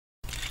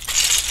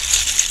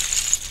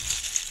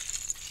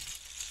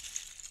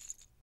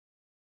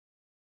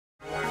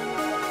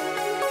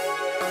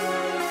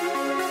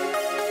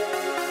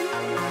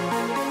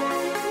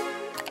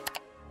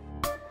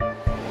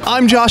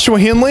I'm Joshua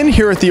Hanlon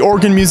here at the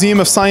Oregon Museum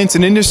of Science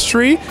and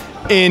Industry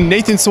in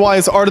Nathan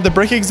Sawaya's Art of the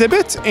Brick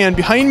exhibit, and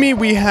behind me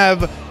we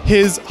have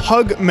his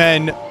Hug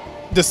Men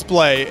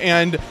display.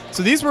 And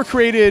so these were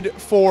created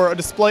for a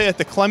display at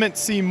the Clement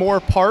C. Moore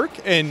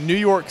Park in New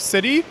York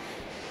City.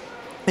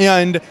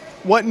 And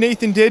what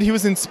Nathan did, he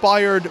was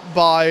inspired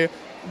by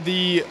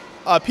the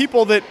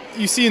people that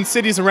you see in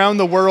cities around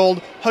the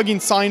world hugging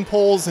sign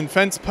poles and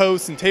fence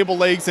posts and table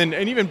legs and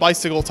even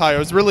bicycle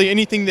tires. Really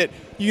anything that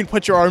you can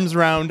put your arms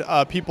around,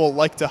 people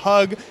like to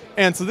hug.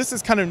 And so this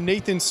is kind of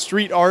Nathan's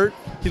street art.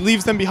 He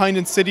leaves them behind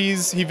in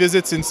cities. He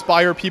visits,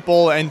 inspire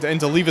people and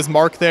to leave his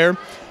mark there.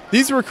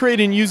 These were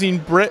created using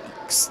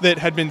bricks that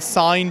had been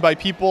signed by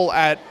people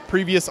at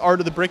previous Art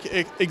of the Brick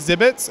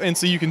exhibits. And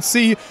so you can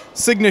see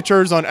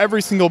signatures on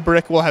every single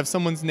brick will have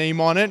someone's name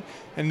on it,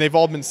 and they've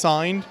all been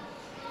signed.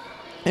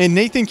 And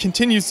Nathan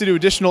continues to do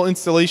additional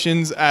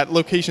installations at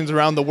locations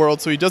around the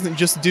world, so he doesn't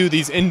just do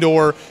these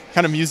indoor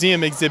kind of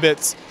museum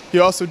exhibits. He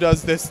also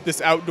does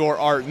this outdoor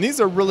art, and these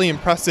are really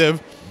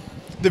impressive.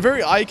 They're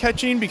very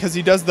eye-catching because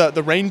he does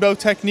the rainbow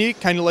technique,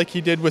 kind of like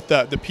he did with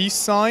the peace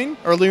sign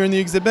earlier in the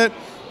exhibit.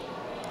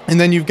 And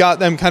then you've got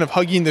them kind of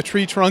hugging the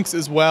tree trunks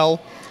as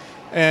well.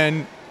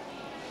 And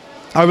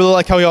I really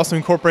like how he also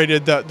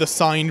incorporated the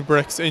signed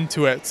bricks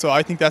into it. So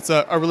I think that's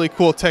a really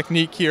cool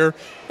technique here.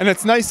 And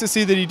it's nice to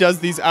see that he does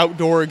these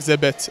outdoor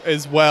exhibits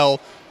as well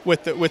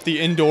with the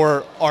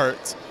indoor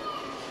art.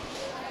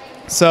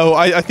 So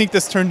I think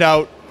this turned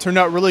out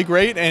really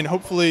great, and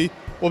hopefully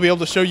we'll be able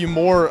to show you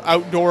more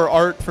outdoor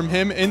art from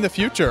him in the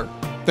future.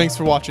 Thanks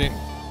for watching.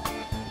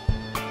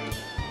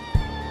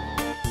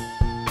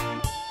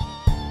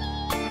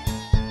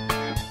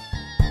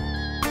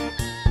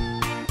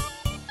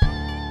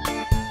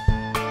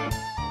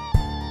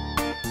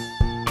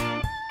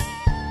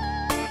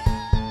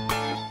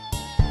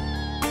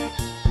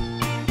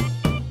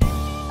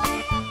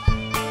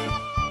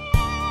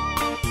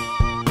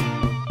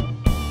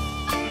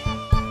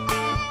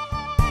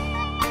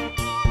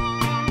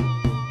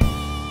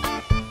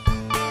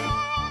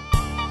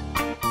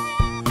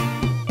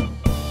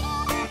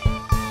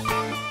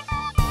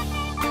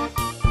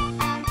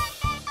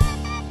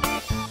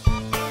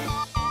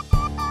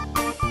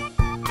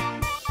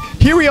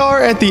 Here we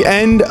are at the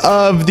end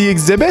of the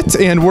exhibit,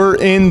 and we're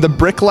in the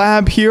Brick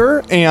Lab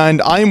here,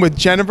 and I'm with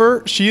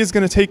Jennifer. She is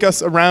going to take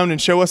us around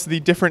and show us the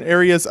different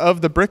areas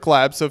of the Brick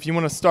Lab. So if you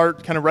want to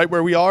start kind of right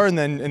where we are and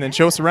then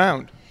show us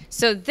around.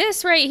 So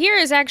this right here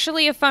is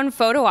actually a fun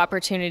photo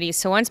opportunity.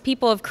 So once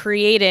people have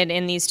created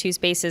in these two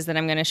spaces that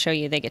I'm going to show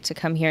you, they get to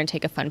come here and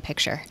take a fun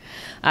picture.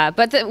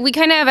 We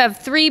kind of have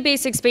three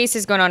basic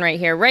spaces going on right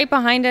here. Right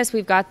behind us,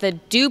 we've got the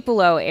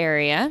Duplo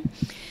area,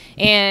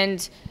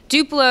 and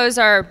Duplos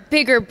are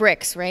bigger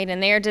bricks, right?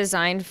 And they are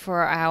designed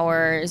for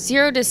our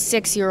 0 to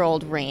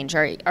 6-year-old range,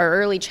 our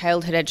early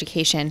childhood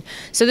education.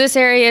 So this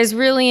area is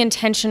really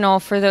intentional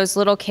for those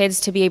little kids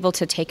to be able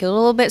to take it a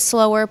little bit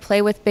slower,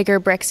 play with bigger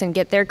bricks, and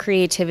get their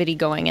creativity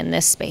going in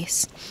this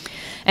space.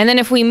 And then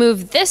if we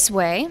move this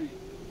way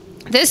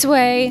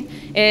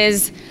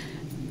is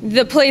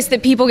the place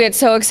that people get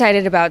so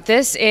excited about.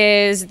 This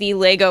is the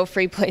Lego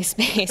free play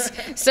space.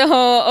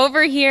 So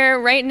over here,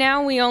 right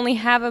now, we only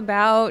have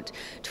about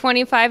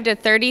 25 to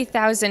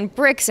 30,000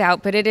 bricks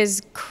out, but it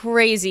is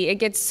crazy. It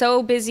gets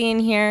so busy in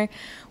here.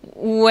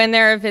 When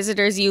there are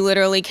visitors, you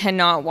literally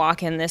cannot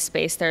walk in this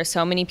space. There are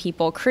so many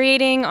people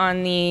creating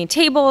on the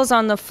tables,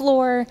 on the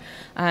floor,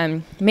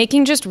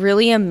 making just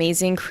really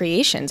amazing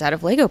creations out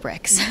of Lego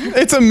bricks.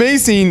 It's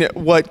amazing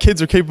what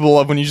kids are capable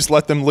of when you just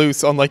let them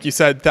loose on, like you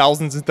said,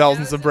 thousands and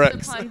thousands of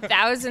bricks.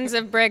 Thousands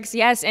of bricks,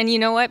 yes. And you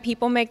know what?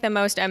 People make the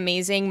most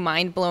amazing,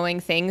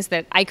 mind-blowing things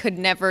that I could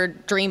never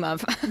dream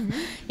of.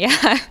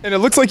 Yeah. And it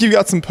looks like you've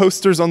got some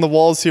posters on the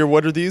walls here.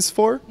 What are these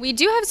for? We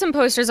do have some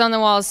posters on the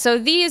walls. So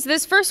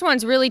this first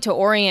one's really to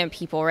orient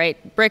people,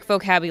 right? Brick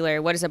vocabulary.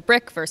 What is a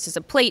brick versus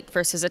a plate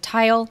versus a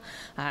tile?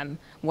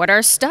 What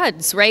are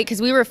studs, right?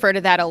 Because we refer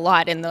to that a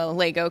lot in the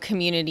Lego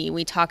community.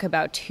 We talk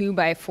about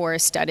 2x4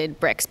 studded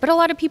bricks, but a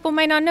lot of people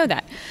might not know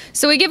that.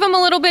 So we give them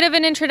a little bit of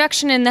an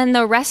introduction, and then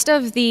the rest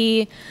of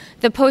the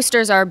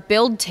posters are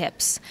build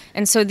tips.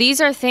 And so these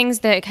are things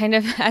that kind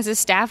of, as a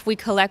staff, we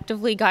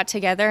collectively got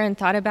together and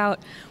thought about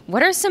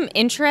what are some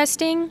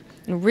interesting,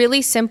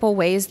 really simple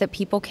ways that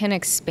people can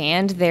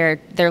expand their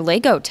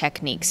Lego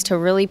techniques to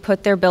really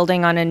put their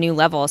building on a new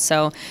level.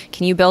 So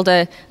can you build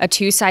a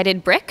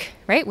two-sided brick,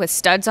 right, with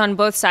studs on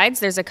both sides?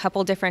 There's a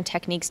couple different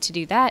techniques to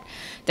do that.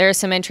 There are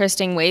some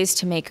interesting ways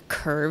to make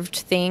curved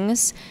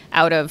things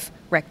out of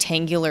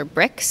rectangular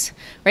bricks,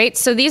 right?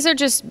 So these are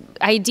just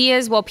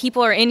ideas while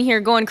people are in here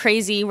going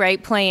crazy,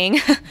 right, playing.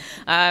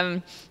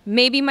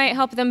 Maybe might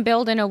help them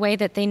build in a way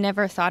that they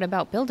never thought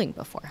about building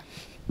before.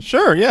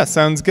 Sure, yeah,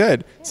 sounds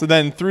good. So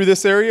then through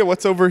this area,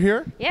 what's over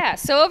here? Yeah,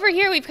 so over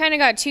here we've kind of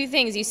got two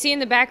things. You see in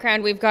the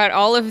background we've got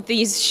all of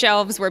these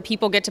shelves where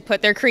people get to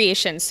put their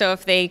creations. So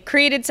if they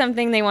created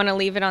something, they want to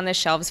leave it on the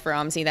shelves for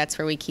OMSI, that's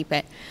where we keep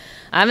it.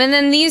 And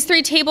then these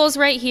three tables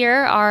right here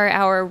are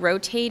our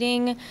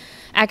rotating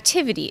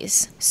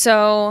activities.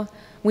 So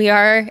we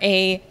are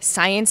a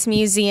science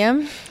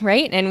museum,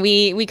 right? And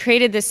we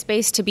created this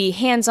space to be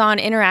hands-on,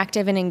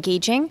 interactive, and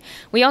engaging.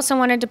 We also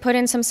wanted to put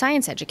in some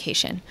science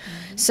education.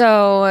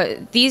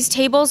 So these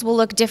tables will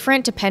look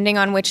different depending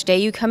on which day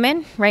you come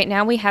in. Right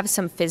now we have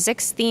some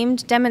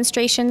physics-themed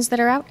demonstrations that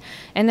are out,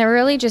 and they're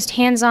really just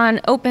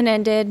hands-on,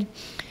 open-ended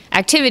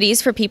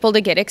activities for people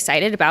to get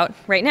excited about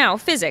right now,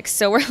 physics.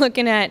 So we're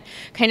looking at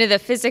kind of the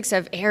physics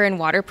of air and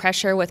water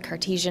pressure with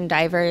Cartesian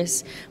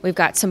divers. We've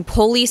got some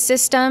pulley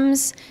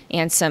systems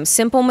and some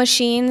simple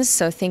machines.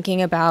 So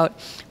thinking about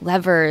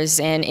levers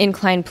and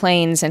inclined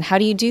planes and how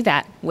do you do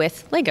that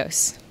with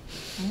Legos.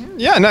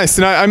 Yeah, nice.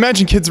 And I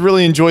imagine kids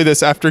really enjoy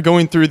this after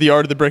going through the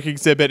Art of the Brick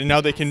exhibit, and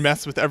now they can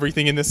mess with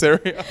everything in this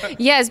area.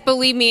 Yes,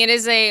 believe me, it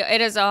is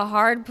a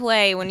hard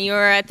play when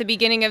you're at the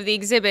beginning of the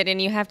exhibit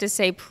and you have to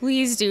say,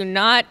 please do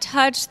not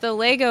touch the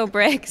Lego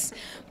bricks.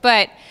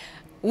 But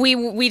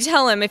we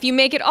tell them, if you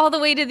make it all the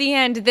way to the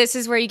end, this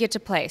is where you get to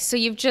play. So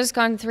you've just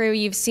gone through,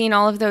 you've seen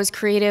all of those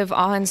creative,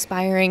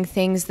 awe-inspiring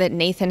things that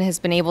Nathan has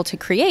been able to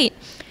create,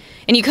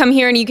 and you come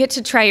here and you get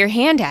to try your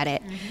hand at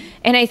it.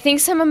 And I think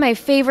some of my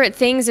favorite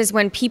things is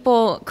when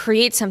people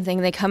create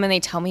something, they come and they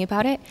tell me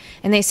about it,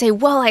 and they say,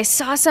 well, I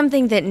saw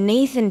something that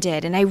Nathan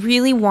did, and I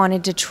really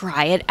wanted to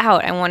try it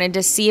out. I wanted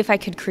to see if I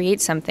could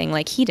create something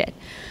like he did.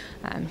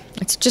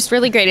 It's just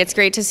really great. It's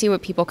great to see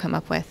what people come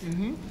up with.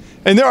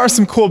 And there are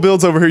some cool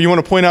builds over here. You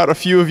want to point out a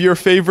few of your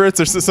favorites,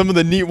 or some of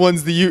the neat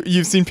ones that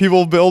you've seen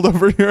people build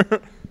over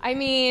here? I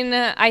mean,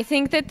 I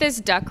think that this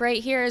duck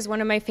right here is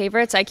one of my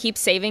favorites. I keep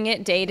saving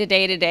it day to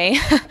day to day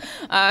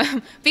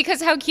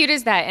because how cute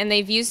is that? And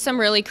they've used some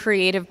really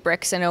creative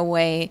bricks in a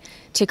way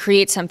to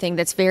create something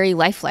that's very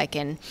lifelike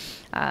and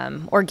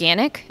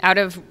organic out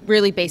of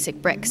really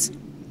basic bricks.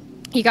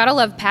 You gotta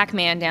love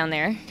Pac-Man down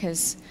there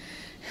because,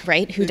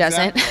 right, who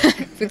doesn't?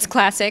 It's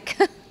classic.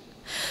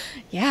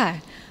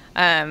 Yeah.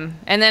 And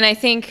then I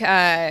think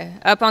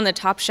up on the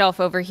top shelf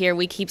over here,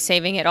 we keep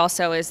saving it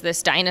also, is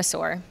this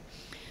dinosaur.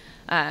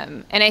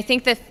 And I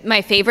think that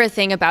my favorite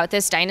thing about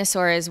this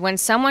dinosaur is when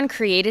someone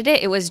created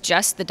it, it was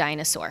just the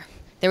dinosaur.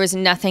 There was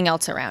nothing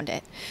else around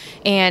it.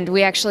 And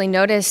we actually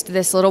noticed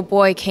this little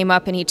boy came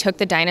up and he took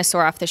the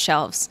dinosaur off the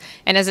shelves.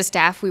 And as a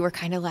staff, we were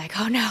kind of like,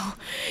 oh no,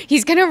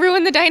 he's gonna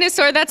ruin the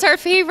dinosaur, that's our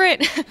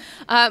favorite.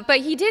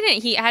 But he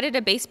didn't. He added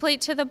a base plate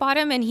to the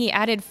bottom and he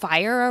added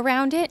fire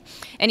around it.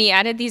 And he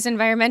added these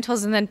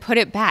environmentals and then put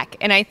it back.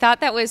 And I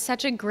thought that was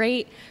such a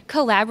great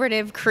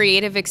collaborative,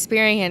 creative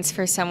experience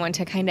for someone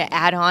to kind of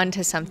add on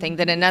to something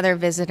that another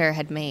visitor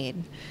had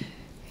made.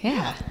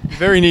 Yeah.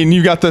 Very neat. And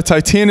you got the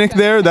Titanic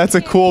there. That's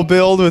a cool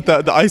build with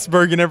the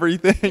iceberg and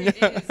everything.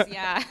 It is,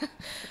 yeah.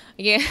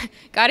 Yeah.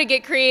 Got to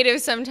get creative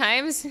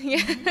sometimes.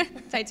 Yeah.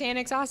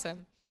 Titanic's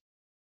awesome.